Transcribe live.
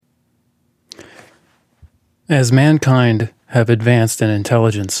As mankind have advanced in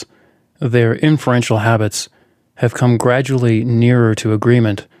intelligence, their inferential habits have come gradually nearer to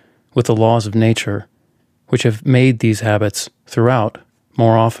agreement with the laws of nature, which have made these habits throughout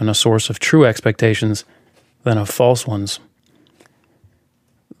more often a source of true expectations than of false ones.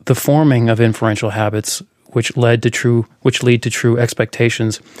 The forming of inferential habits which lead to true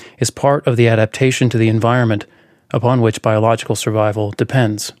expectations is part of the adaptation to the environment upon which biological survival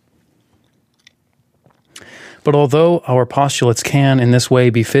depends. But although our postulates can in this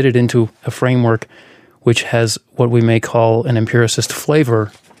way be fitted into a framework which has what we may call an empiricist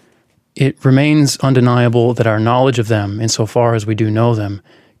flavor, it remains undeniable that our knowledge of them, insofar as we do know them,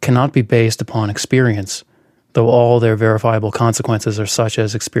 cannot be based upon experience, though all their verifiable consequences are such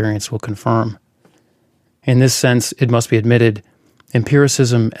as experience will confirm. In this sense, it must be admitted,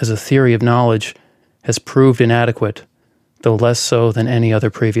 empiricism as a theory of knowledge has proved inadequate, though less so than any other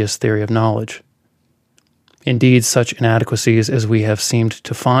previous theory of knowledge. Indeed, such inadequacies as we have seemed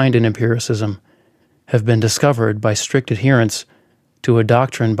to find in empiricism have been discovered by strict adherence to a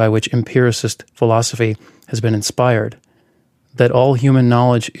doctrine by which empiricist philosophy has been inspired, that all human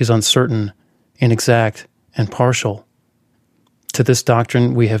knowledge is uncertain, inexact, and partial. To this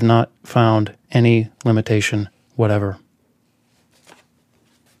doctrine we have not found any limitation whatever.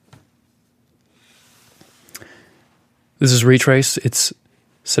 This is Retrace. It's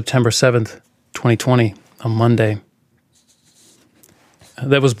September 7th, 2020, a Monday.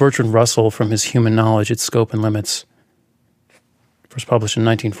 That was Bertrand Russell from his Human Knowledge, Its Scope and Limits, first published in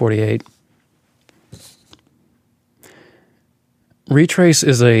 1948. Retrace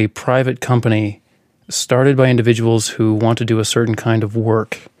is a private company started by individuals who want to do a certain kind of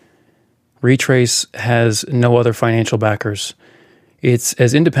work. Retrace has no other financial backers. It's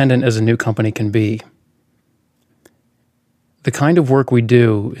as independent as a new company can be. The kind of work we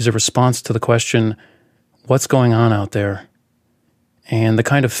do is a response to the question, what's going on out there? And the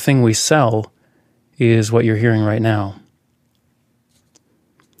kind of thing we sell is what you're hearing right now.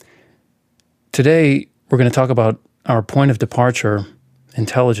 Today, we're going to talk about our point of departure,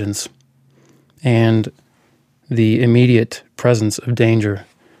 intelligence, and the immediate presence of danger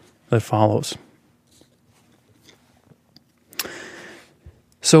that follows.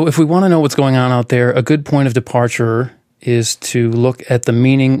 So if we want to know what's going on out there, a good point of departure is to look at the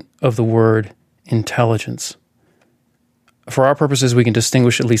meaning of the word intelligence. For our purposes, we can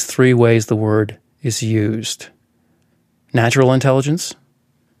distinguish at least three ways the word is used: natural intelligence,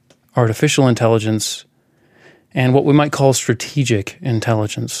 artificial intelligence, and what we might call strategic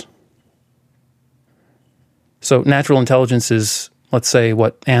intelligence. So natural intelligence is, let's say,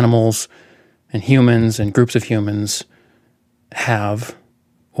 what animals and humans and groups of humans have,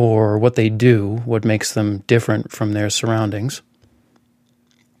 or what they do, what makes them different from their surroundings.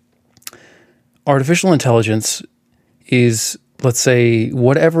 Artificial intelligence is, let's say,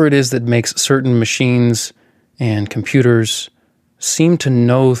 whatever it is that makes certain machines and computers seem to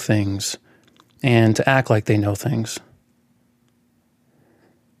know things and to act like they know things.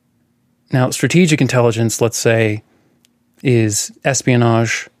 Now, strategic intelligence, let's say, is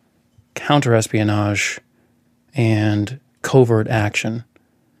espionage, counter-espionage, and covert action.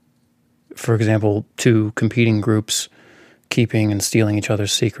 For example, two competing groups keeping and stealing each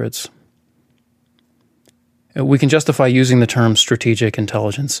other's secrets. We can justify using the term strategic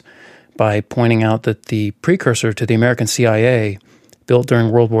intelligence by pointing out that the precursor to the American CIA, built during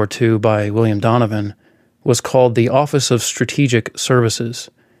World War II by William Donovan, was called the Office of Strategic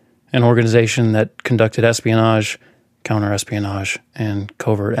Services, an organization that conducted espionage, counter-espionage, and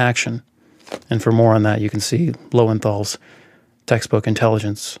covert action. And for more on that, you can see Lowenthal's textbook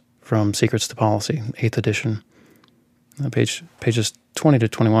Intelligence from Secrets to Policy, 8th edition, pages 20 to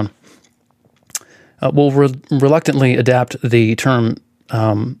 21. We'll reluctantly adapt the term,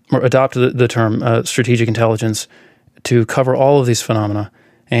 strategic intelligence to cover all of these phenomena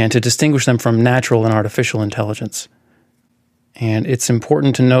and to distinguish them from natural and artificial intelligence. And it's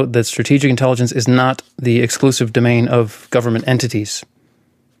important to note that strategic intelligence is not the exclusive domain of government entities.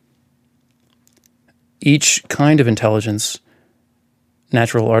 Each kind of intelligence,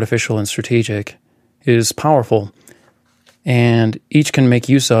 natural, artificial, and strategic, is powerful, and each can make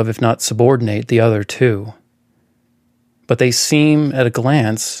use of, if not subordinate, the other two. But they seem, at a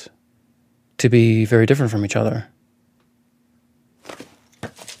glance, to be very different from each other.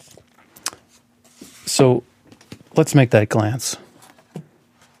 So let's make that glance.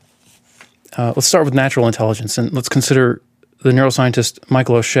 Let's start with natural intelligence, and let's consider the neuroscientist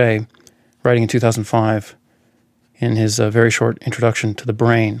Michael O'Shea, writing in 2005 in his very short introduction to the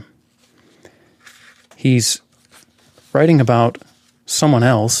brain. He's writing about someone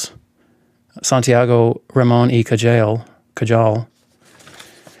else, Santiago Ramon y Cajal,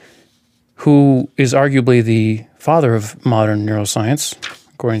 who is arguably the father of modern neuroscience,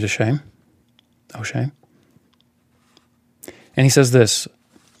 according to O'Shea. And he says this: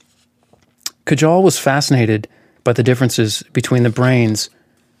 Cajal was fascinated by the differences between the brains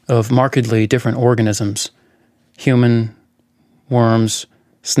of markedly different organisms, human, worms,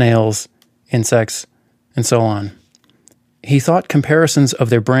 snails, insects, and so on. He thought comparisons of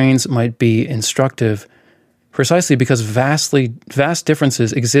their brains might be instructive precisely because vast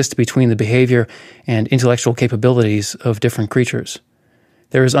differences exist between the behavior and intellectual capabilities of different creatures.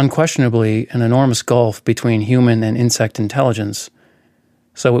 There is unquestionably an enormous gulf between human and insect intelligence,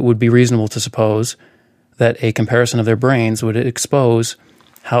 so it would be reasonable to suppose that a comparison of their brains would expose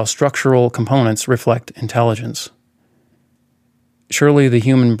how structural components reflect intelligence. Surely the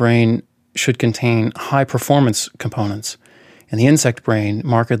human brain should contain high-performance components, and the insect brain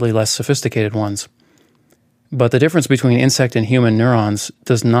markedly less sophisticated ones. But the difference between insect and human neurons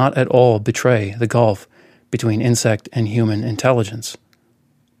does not at all betray the gulf between insect and human intelligence.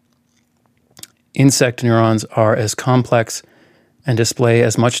 Insect neurons are as complex and display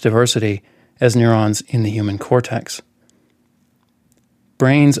as much diversity as neurons in the human cortex.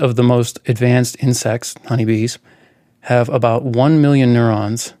 Brains of the most advanced insects, honeybees, have about 1 million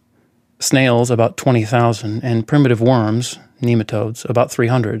neurons, snails about 20,000, and primitive worms, nematodes, about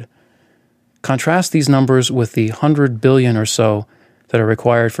 300. Contrast these numbers with the 100 billion or so that are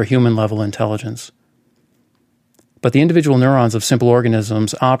required for human-level intelligence. But the individual neurons of simple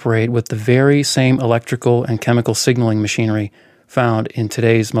organisms operate with the very same electrical and chemical signaling machinery found in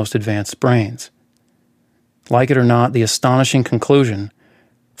today's most advanced brains. Like it or not, the astonishing conclusion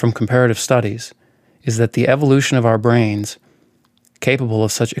from comparative studies is that the evolution of our brains, capable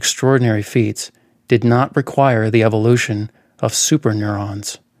of such extraordinary feats, did not require the evolution of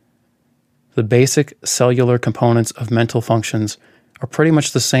superneurons. The basic cellular components of mental functions are pretty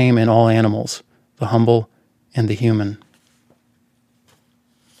much the same in all animals, the humble and the human.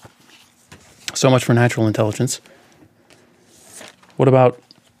 So much for natural intelligence. What about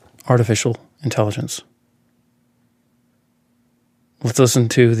artificial intelligence? Let's listen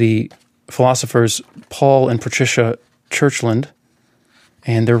to the philosophers Paul and Patricia Churchland,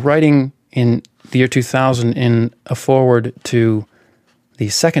 and they're writing in the year 2000 in a foreword to the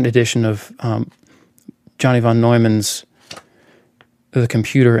second edition of Johnny von Neumann's The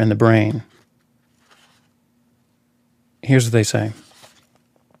Computer and the Brain. Here's what they say.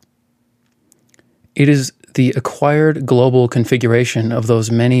 It is the acquired global configuration of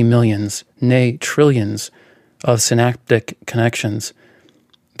those many millions, nay trillions, of synaptic connections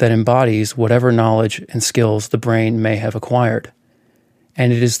that embodies whatever knowledge and skills the brain may have acquired.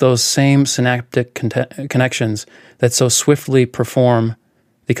 And it is those same synaptic connections that so swiftly perform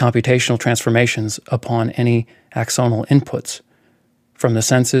the computational transformations upon any axonal inputs, from the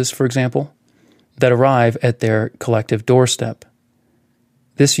senses, for example, that arrive at their collective doorstep.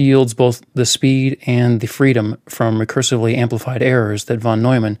 This yields both the speed and the freedom from recursively amplified errors that von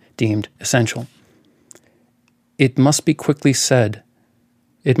Neumann deemed essential. It must quickly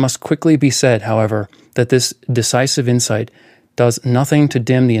be said, however, that this decisive insight does nothing to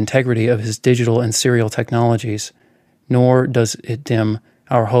dim the integrity of his digital and serial technologies, nor does it dim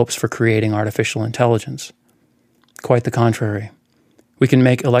our hopes for creating artificial intelligence. Quite the contrary. We can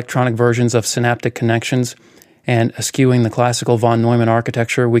make electronic versions of synaptic connections, and eschewing the classical von Neumann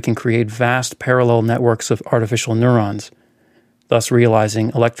architecture, we can create vast parallel networks of artificial neurons, thus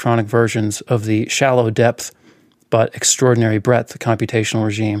realizing electronic versions of the shallow depth but extraordinary breadth computational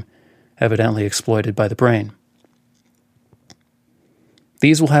regime evidently exploited by the brain.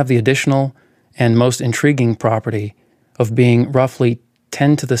 These will have the additional and most intriguing property of being roughly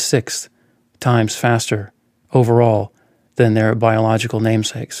 10 to the sixth times faster overall than their biological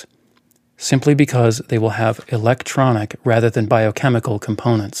namesakes, simply because they will have electronic rather than biochemical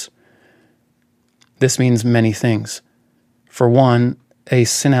components. This means many things. For one, a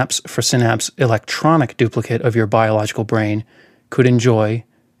synapse-for-synapse electronic duplicate of your biological brain could enjoy,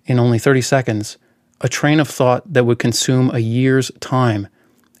 in only 30 seconds, a train of thought that would consume a year's time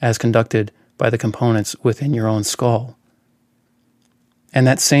as conducted by the components within your own skull. And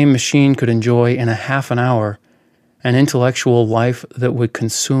that same machine could enjoy in a half an hour an intellectual life that would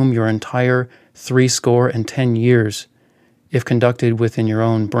consume your entire 70 years if conducted within your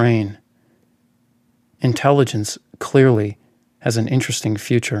own brain. Intelligence clearly has an interesting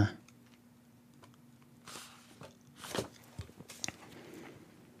future.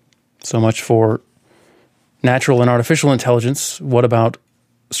 So much for natural and artificial intelligence. What about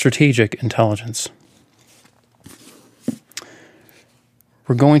strategic intelligence?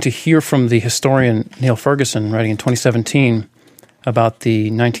 We're going to hear from the historian Niall Ferguson, writing in 2017 about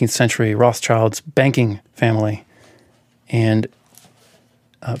the 19th century Rothschilds banking family. And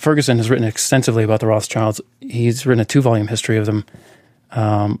Ferguson has written extensively about the Rothschilds. He's written a 2-volume history of them.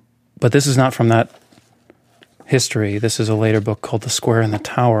 But this is not from that history. This is a later book called The Square and the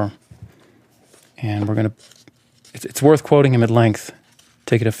Tower. And we're going to... It's worth quoting him at length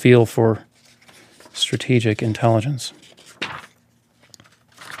to get a feel for strategic intelligence.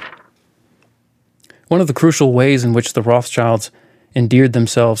 One of the crucial ways in which the Rothschilds endeared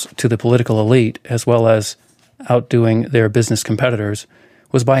themselves to the political elite, as well as outdoing their business competitors,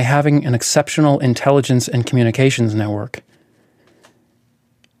 was by having an exceptional intelligence and communications network.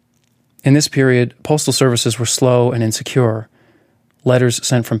 In this period, postal services were slow and insecure. Letters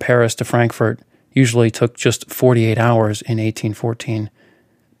sent from Paris to Frankfurt usually took just 48 hours in 1814,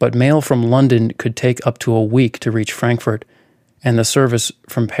 but mail from London could take up to a week to reach Frankfurt, and the service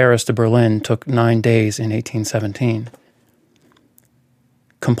from Paris to Berlin took 9 days in 1817.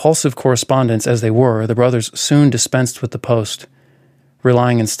 Compulsive correspondents as they were, the brothers soon dispensed with the post,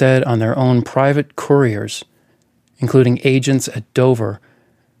 relying instead on their own private couriers, including agents at Dover,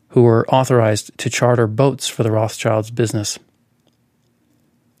 who were authorized to charter boats for the Rothschilds' business.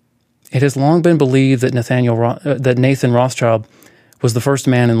 It has long been believed that Nathan Rothschild was the first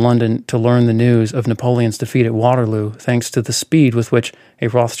man in London to learn the news of Napoleon's defeat at Waterloo, thanks to the speed with which a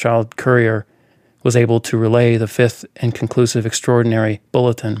Rothschild courier was able to relay the fifth and conclusive extraordinary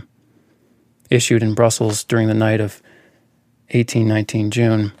bulletin issued in Brussels during the night of 1819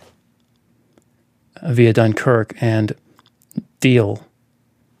 June via Dunkirk and Deal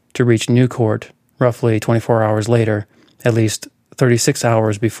to reach Newcourt roughly 24 hours later, at least 36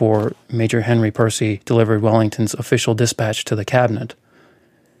 hours before Major Henry Percy delivered Wellington's official dispatch to the cabinet.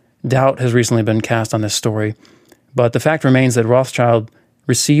 Doubt has recently been cast on this story, but the fact remains that Rothschild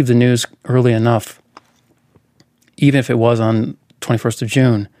received the news early enough, even if it was on 21st of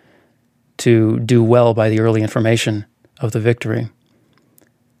June, to do well by the early information of the victory.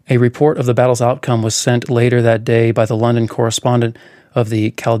 A report of the battle's outcome was sent later that day by the London correspondent of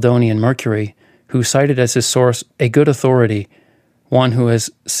the Caledonian Mercury, who cited as his source a good authority, one who has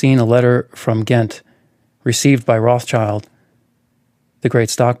seen a letter from Ghent received by Rothschild, the great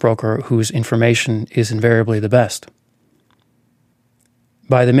stockbroker whose information is invariably the best.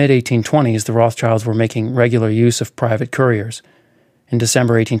 By the mid-1820s, the Rothschilds were making regular use of private couriers. In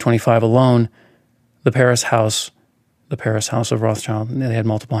December 1825 alone, the Paris House of Rothschild, they had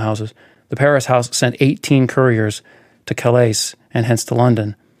multiple houses, the Paris House sent 18 couriers to Calais and hence to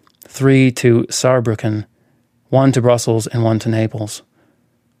London, 3 to Saarbrücken, 1 to Brussels, and 1 to Naples.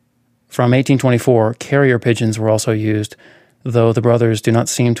 From 1824, carrier pigeons were also used, though the brothers do not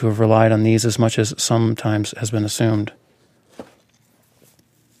seem to have relied on these as much as sometimes has been assumed.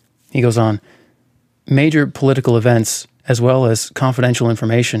 He goes on, major political events as well as confidential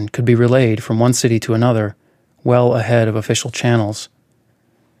information could be relayed from one city to another well ahead of official channels.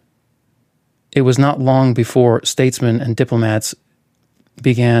 It was not long before statesmen and diplomats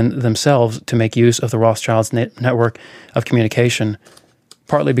began themselves to make use of the Rothschilds' network of communication,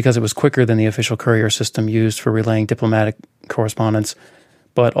 partly because it was quicker than the official courier system used for relaying diplomatic correspondence,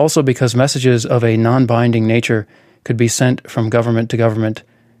 but also because messages of a non-binding nature could be sent from government to government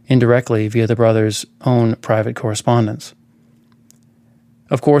indirectly via the brothers' own private correspondence.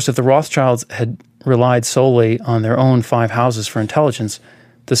 Of course, if the Rothschilds had relied solely on their own 5 houses for intelligence,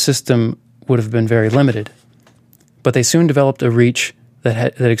 the system would have been very limited. But they soon developed a reach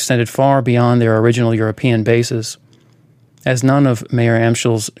that extended far beyond their original European bases. As none of Mayor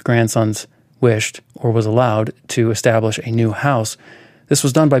Amschel's grandsons wished or was allowed to establish a new house, this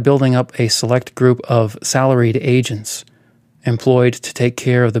was done by building up a select group of salaried agents employed to take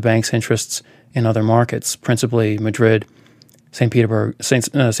care of the bank's interests in other markets, principally Madrid, St.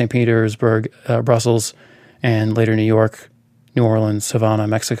 Petersburg, Brussels, and later New York, New Orleans, Havana,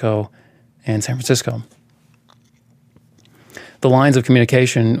 Mexico, and San Francisco. The lines of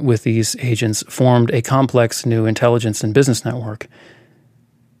communication with these agents formed a complex new intelligence and business network.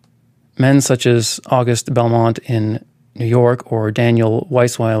 Men such as Auguste Belmont in New York or Daniel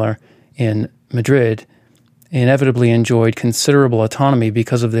Weisweiler in Madrid inevitably enjoyed considerable autonomy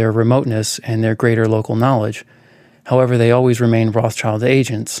because of their remoteness and their greater local knowledge. However, they always remained Rothschild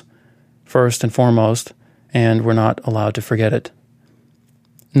agents, first and foremost, and were not allowed to forget it.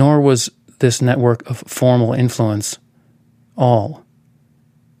 Nor was this network of formal influence all.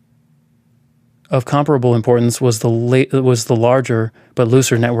 Of comparable importance was the larger but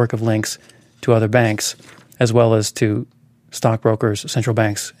looser network of links to other banks, as well as to stockbrokers, central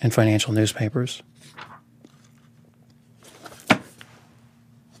banks, and financial newspapers.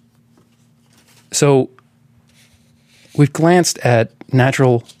 So we've glanced at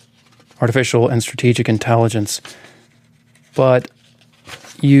natural, artificial, and strategic intelligence, but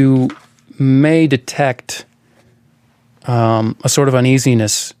you may detect a sort of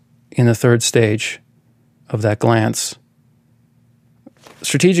uneasiness in the third stage of that glance.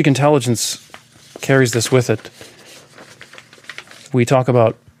 Strategic intelligence carries this with it. We talk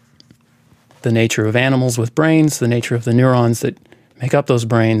about the nature of animals with brains, the nature of the neurons that make up those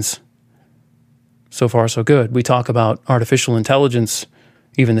brains. So far, so good. We talk about artificial intelligence,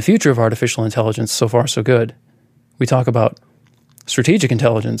 even the future of artificial intelligence. So far, so good. We talk about strategic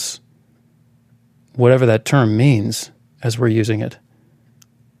intelligence, whatever that term means as we're using it.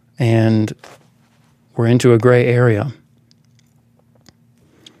 And we're into a gray area.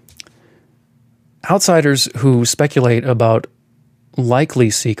 Outsiders who speculate about likely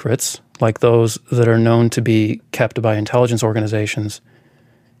secrets, like those that are known to be kept by intelligence organizations,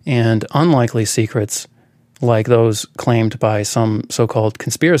 and unlikely secrets, like those claimed by some so-called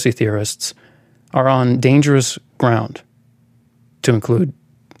conspiracy theorists, are on dangerous ground, to include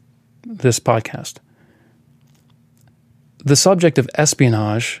this podcast. The subject of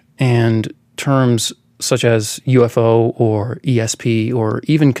espionage and terms such as UFO or ESP or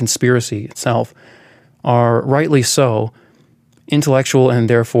even conspiracy itself are, rightly so, intellectual and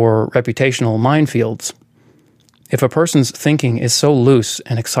therefore reputational minefields. If a person's thinking is so loose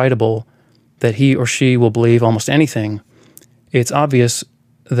and excitable that he or she will believe almost anything, it's obvious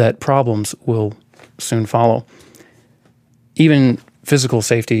that problems will soon follow. Even physical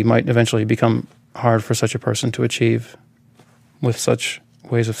safety might eventually become hard for such a person to achieve with such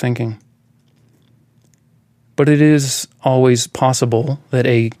ways of thinking. But it is always possible that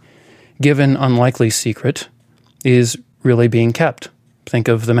a given unlikely secret is really being kept. Think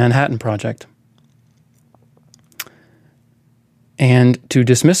of the Manhattan Project. And to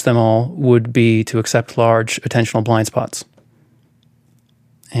dismiss them all would be to accept large attentional blind spots.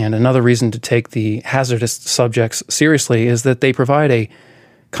 And another reason to take the hazardous subjects seriously is that they provide a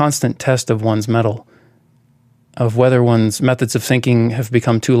constant test of one's mettle, of whether one's methods of thinking have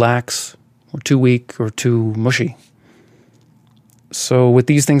become too lax, or too weak, or too mushy. So with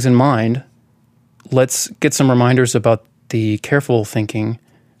these things in mind, let's get some reminders about the careful thinking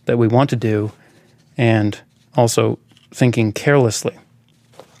that we want to do, and also thinking carelessly.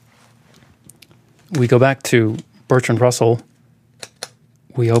 We go back to Bertrand Russell.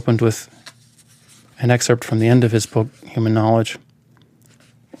 We opened with an excerpt from the end of his book, Human Knowledge.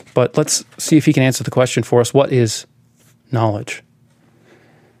 But let's see if he can answer the question for us. What is knowledge?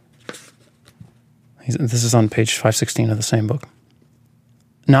 This is on page 516 of the same book.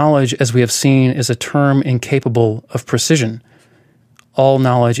 Knowledge, as we have seen, is a term incapable of precision. All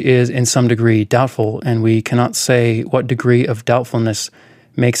knowledge is, in some degree, doubtful, and we cannot say what degree of doubtfulness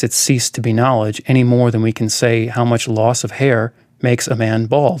makes it cease to be knowledge any more than we can say how much loss of hair makes a man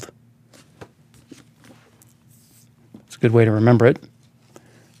bald. It's a good way to remember it.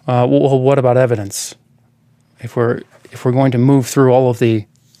 Well, what about evidence? If we're going to move through all of the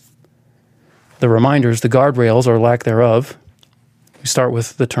reminders, the guardrails or lack thereof, we start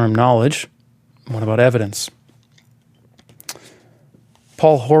with the term knowledge. What about evidence?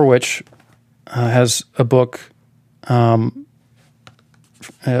 Paul Horwich has a book published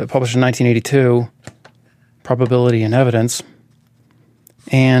in 1982, Probability and Evidence.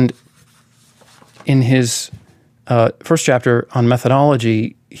 And in his first chapter on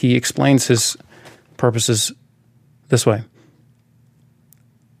methodology, he explains his purposes this way.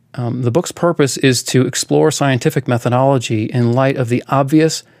 The book's purpose is to explore scientific methodology in light of the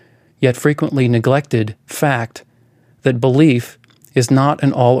obvious, yet frequently neglected, fact that belief is not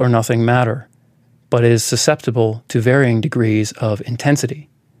an all-or-nothing matter, but is susceptible to varying degrees of intensity.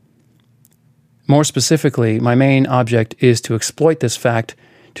 More specifically, my main object is to exploit this fact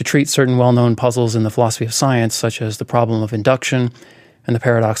to treat certain well-known puzzles in the philosophy of science, such as the problem of induction and the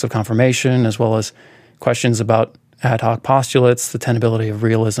paradox of confirmation, as well as questions about ad hoc postulates, the tenability of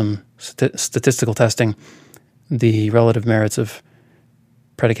realism, statistical testing, the relative merits of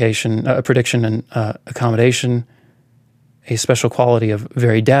prediction and accommodation, a special quality of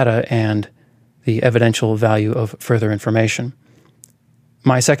varied data, and the evidential value of further information.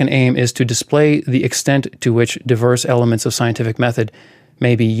 My second aim is to display the extent to which diverse elements of scientific method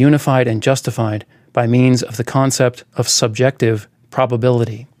may be unified and justified by means of the concept of subjective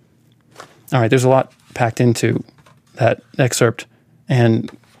probability. All right, there's a lot packed into that excerpt, and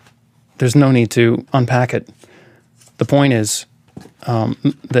there's no need to unpack it. The point is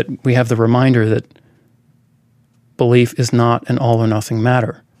that we have the reminder that belief is not an all-or-nothing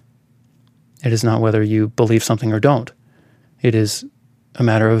matter. It is not whether you believe something or don't. It is a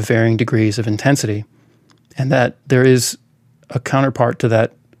matter of varying degrees of intensity, and that there is a counterpart to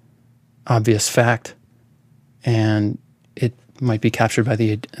that obvious fact, and it might be captured by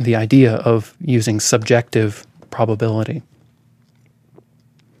the idea of using subjective probability.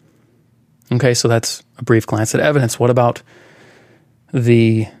 Okay, so that's a brief glance at evidence. What about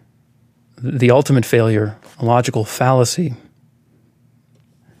the ultimate failure, a logical fallacy?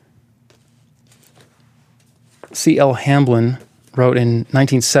 C.L. Hamblin wrote in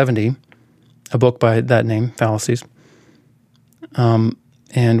 1970 a book by that name, Fallacies,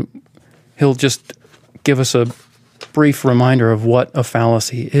 and he'll just give us a brief reminder of what a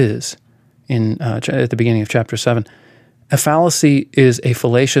fallacy is at the beginning of Chapter 7. A fallacy is a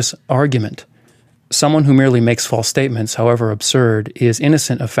fallacious argument. Someone who merely makes false statements, however absurd, is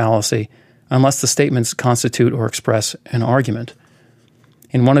innocent of fallacy unless the statements constitute or express an argument.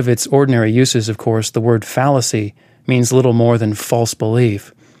 In one of its ordinary uses, of course, the word fallacy means little more than false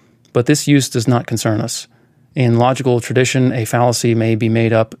belief, but this use does not concern us. In logical tradition, a fallacy may be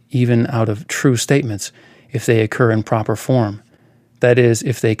made up even out of true statements if they occur in proper form. That is,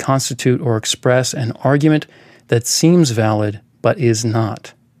 if they constitute or express an argument that seems valid but is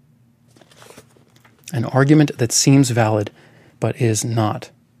not. An argument that seems valid but is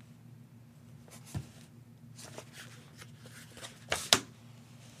not.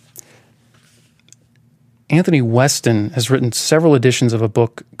 Anthony Weston has written several editions of a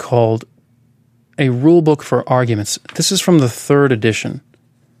book called A Rule Book for Arguments. This is from the 3rd edition,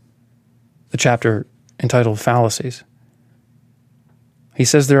 the chapter entitled Fallacies. He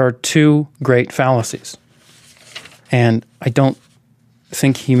says there are 2 great fallacies, and I don't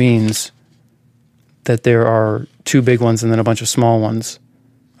think he means that there are 2 big ones and then a bunch of small ones.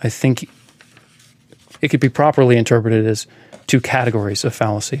 I think it could be properly interpreted as 2 categories of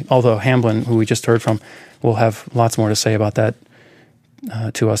fallacy, although Hamblin, who we just heard from, will have lots more to say about that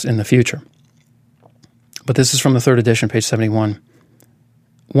to us in the future. But this is from the 3rd edition, page 71.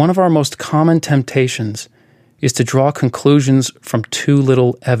 One of our most common temptations is to draw conclusions from too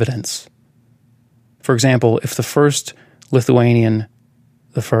little evidence. For example, if the first Lithuanian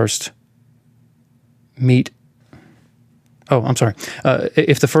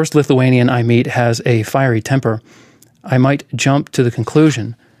I meet has a fiery temper, I might jump to the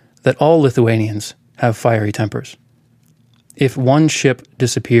conclusion that all Lithuanians have fiery tempers. If one ship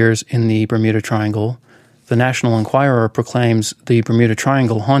disappears in the Bermuda Triangle, the National Enquirer proclaims the Bermuda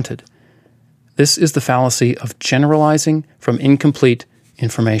Triangle haunted. This is the fallacy of generalizing from incomplete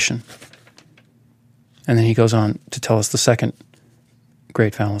information. And then he goes on to tell us the second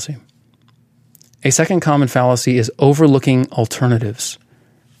great fallacy. A second common fallacy is overlooking alternatives.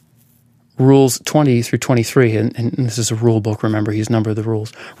 Rules 20 through 23, and this is a rule book, remember, he's numbered the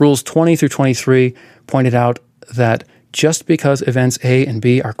rules. Rules 20 through 23 pointed out that just because events A and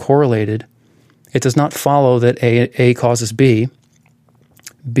B are correlated, it does not follow that A causes B.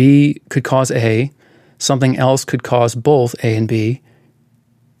 B could cause A. Something else could cause both A and B.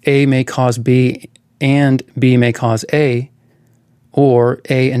 A may cause B and B may cause A, or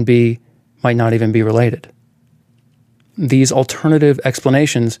A and B might not even be related. These alternative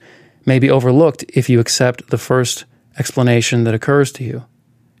explanations may be overlooked if you accept the first explanation that occurs to you.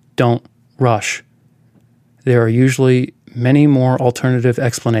 Don't rush. There are usually many more alternative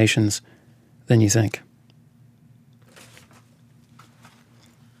explanations than you think.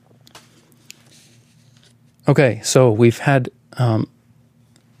 Okay, so we've had an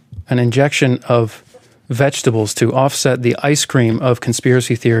injection of vegetables to offset the ice cream of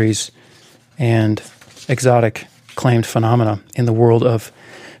conspiracy theories and exotic claimed phenomena in the world of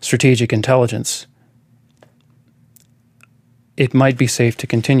strategic intelligence. It might be safe to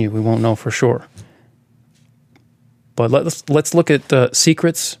continue. We won't know for sure. But let's look at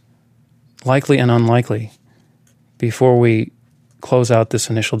secrets, likely and unlikely, before we close out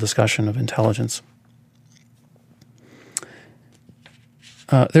this initial discussion of intelligence.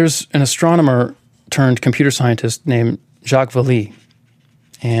 There's an astronomer turned computer scientist named Jacques Vallée,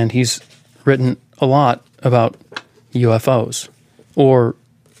 and he's written a lot about UFOs, or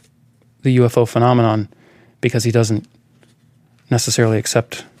the UFO phenomenon, because he doesn't necessarily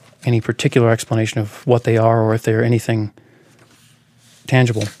accept any particular explanation of what they are or if they are anything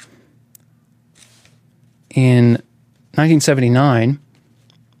tangible. In 1979,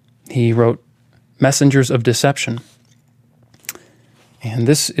 he wrote Messengers of Deception. And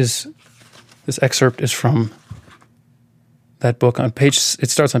this excerpt is from that book. It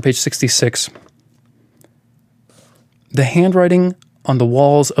starts on page 66. The handwriting on the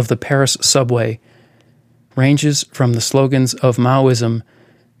walls of the Paris subway ranges from the slogans of Maoism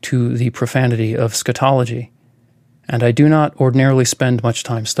to the profanity of scatology, and I do not ordinarily spend much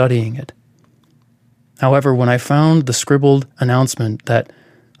time studying it. However, when I found the scribbled announcement that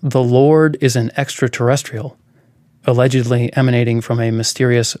the Lord is an extraterrestrial, allegedly emanating from a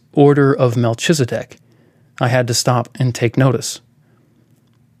mysterious Order of Melchizedek, I had to stop and take notice.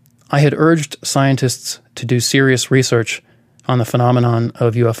 I had urged scientists to do serious research on the phenomenon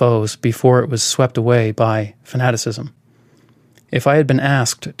of UFOs before it was swept away by fanaticism. If I had been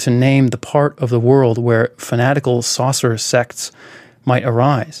asked to name the part of the world where fanatical saucer sects might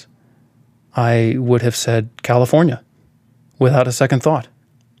arise, I would have said California, without a second thought.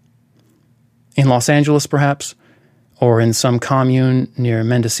 In Los Angeles, perhaps, or in some commune near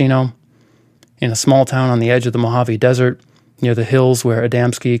Mendocino, in a small town on the edge of the Mojave Desert, near the hills where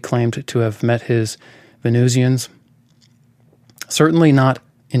Adamski claimed to have met his Venusians. Certainly not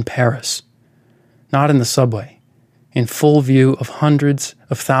in Paris, not in the subway, in full view of hundreds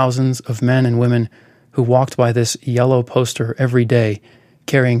of thousands of men and women who walked by this yellow poster every day,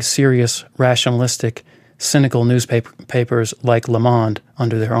 carrying serious, rationalistic, cynical newspapers like Le Monde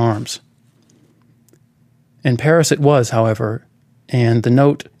under their arms. In Paris it was, however, and the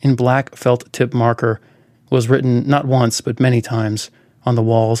note in black felt-tip marker was written not once but many times on the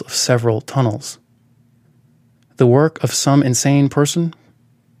walls of several tunnels. The work of some insane person?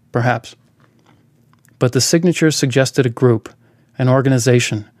 Perhaps. But the signatures suggested a group, an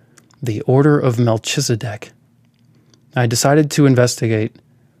organization, the Order of Melchizedek. I decided to investigate.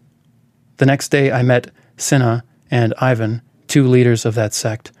 The next day I met Cinna and Ivan, two leaders of that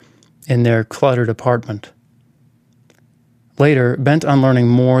sect, in their cluttered apartment. Later, bent on learning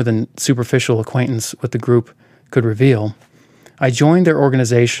more than superficial acquaintance with the group could reveal, I joined their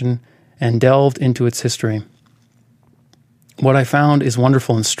organization and delved into its history. What I found is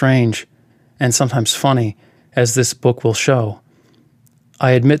wonderful and strange, and sometimes funny, as this book will show.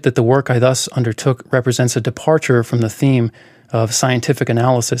 I admit that the work I thus undertook represents a departure from the theme of scientific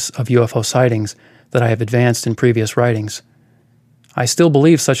analysis of UFO sightings that I have advanced in previous writings. I still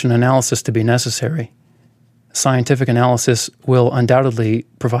believe such an analysis to be necessary. Scientific analysis will undoubtedly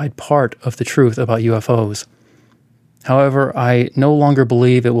provide part of the truth about UFOs. However, I no longer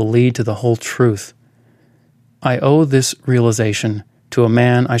believe it will lead to the whole truth. I owe this realization to a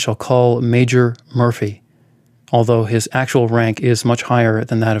man I shall call Major Murphy, although his actual rank is much higher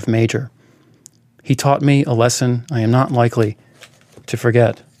than that of Major. He taught me a lesson I am not likely to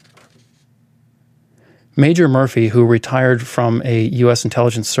forget. Major Murphy, who retired from a U.S.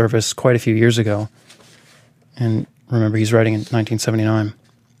 intelligence service quite a few years ago, and remember he's writing in 1979,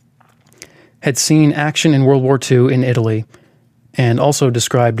 had seen action in World War II in Italy and also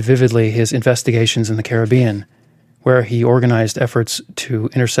described vividly his investigations in the Caribbean, where he organized efforts to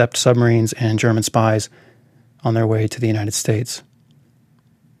intercept submarines and German spies on their way to the United States.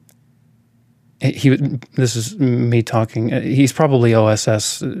 This is me talking. He's probably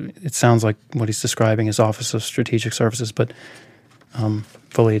OSS. It sounds like what he's describing is Office of Strategic Services, but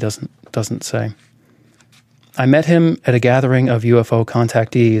fully doesn't say. I met him at a gathering of UFO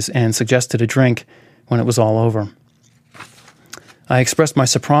contactees and suggested a drink when it was all over. I expressed my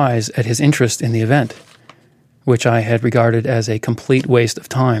surprise at his interest in the event, which I had regarded as a complete waste of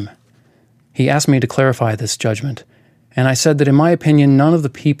time. He asked me to clarify this judgment, and I said that in my opinion none of the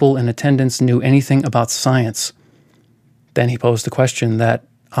people in attendance knew anything about science. Then he posed a question that,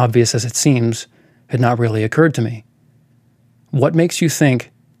 obvious as it seems, had not really occurred to me. What makes you think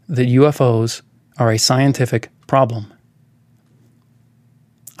that UFOs are a scientific problem?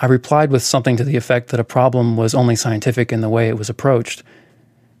 I replied with something to the effect that a problem was only scientific in the way it was approached,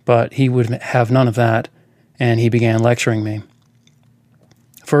 but he would have none of that, and he began lecturing me.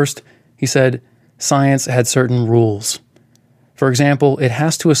 First, he said, science had certain rules. For example, it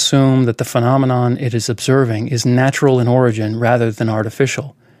has to assume that the phenomenon it is observing is natural in origin rather than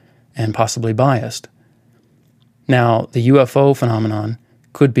artificial, and possibly biased. Now, the UFO phenomenon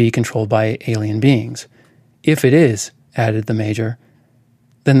could be controlled by alien beings. If it is, added the Major,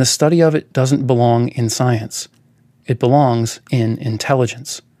 then the study of it doesn't belong in science. It belongs in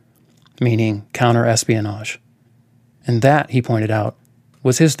intelligence, meaning counter-espionage. And that, he pointed out,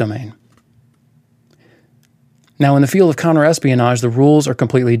 was his domain. Now, in the field of counter-espionage, the rules are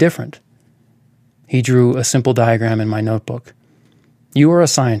completely different. He drew a simple diagram in my notebook. You are a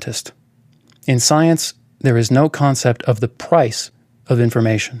scientist. In science, there is no concept of the price of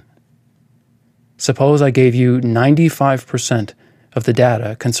information. Suppose I gave you 95% of the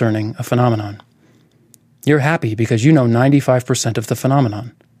data concerning a phenomenon. You're happy because you know 95% of the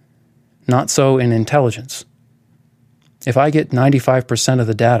phenomenon. Not so in intelligence. If I get 95% of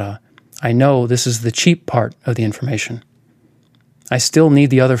the data, I know this is the cheap part of the information. I still need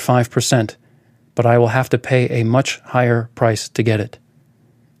the other 5%, but I will have to pay a much higher price to get it.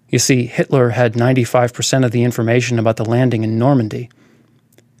 You see, Hitler had 95% of the information about the landing in Normandy,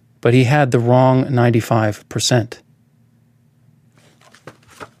 but he had the wrong 95%.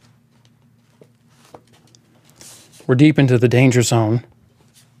 We're deep into the danger zone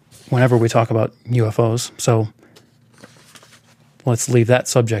whenever we talk about UFOs, so let's leave that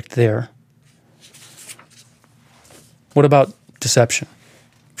subject there. What about deception?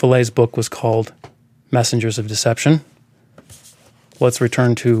 Villet's book was called Messengers of Deception. Let's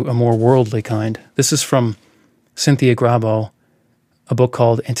return to a more worldly kind. This is from Cynthia Grabo, a book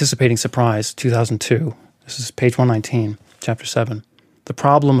called Anticipating Surprise, 2002. This is page 119, chapter 7. The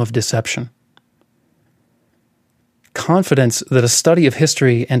Problem of Deception. Confidence that a study of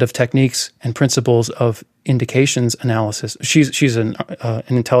history and of techniques and principles of indications analysis, she's an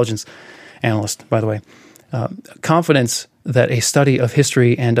intelligence analyst, by the way, confidence that a study of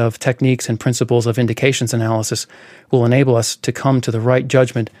history and of techniques and principles of indications analysis will enable us to come to the right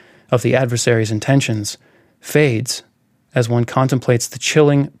judgment of the adversary's intentions fades as one contemplates the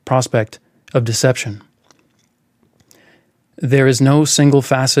chilling prospect of deception. There is no single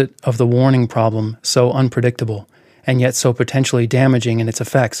facet of the warning problem so unpredictable and yet so potentially damaging in its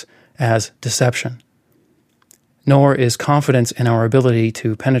effects as deception. Nor is confidence in our ability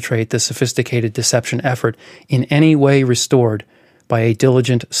to penetrate the sophisticated deception effort in any way restored by a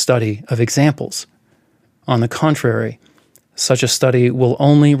diligent study of examples. On the contrary, such a study will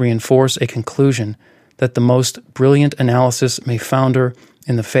only reinforce a conclusion that the most brilliant analysis may founder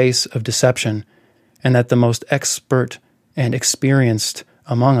in the face of deception, and that the most expert and experienced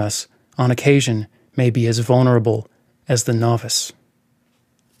among us, on occasion, may be as vulnerable as the novice.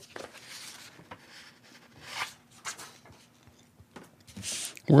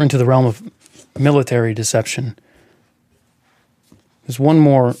 We're into the realm of military deception. There's one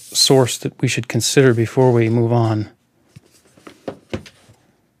more source that we should consider before we move on.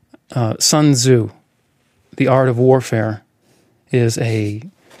 Sun Tzu, The Art of Warfare, is a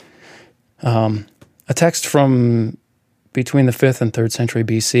text from between the 5th and 3rd century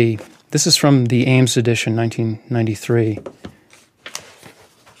BC. This is from the Ames edition, 1993,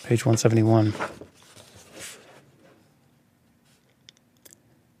 page 171.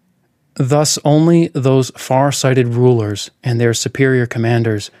 Thus, only those far-sighted rulers and their superior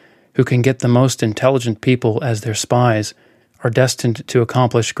commanders who can get the most intelligent people as their spies are destined to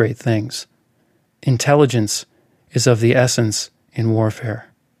accomplish great things. Intelligence is of the essence in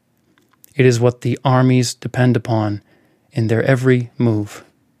warfare. It is what the armies depend upon in their every move.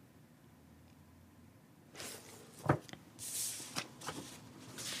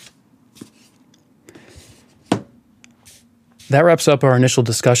 That wraps up our initial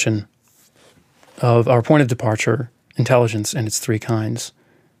discussion of our point of departure, intelligence and its three kinds: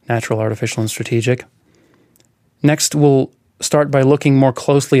 natural, artificial, and strategic. Next, we'll start by looking more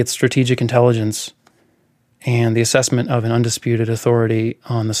closely at strategic intelligence and the assessment of an undisputed authority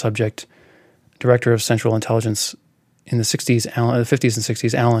on the subject, Director of Central Intelligence in the 50s and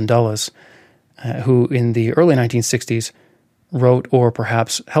 60s, Alan Dulles, who in the early 1960s wrote, or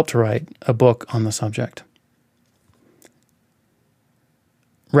perhaps helped to write, a book on the subject.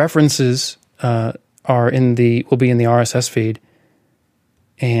 References will be in the RSS feed,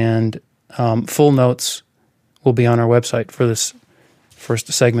 and full notes will be on our website for this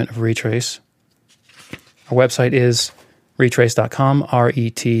first segment of Retrace. Our website is retrace.com,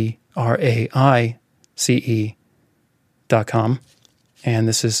 retraice.com, and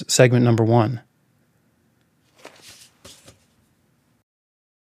this is segment number 1.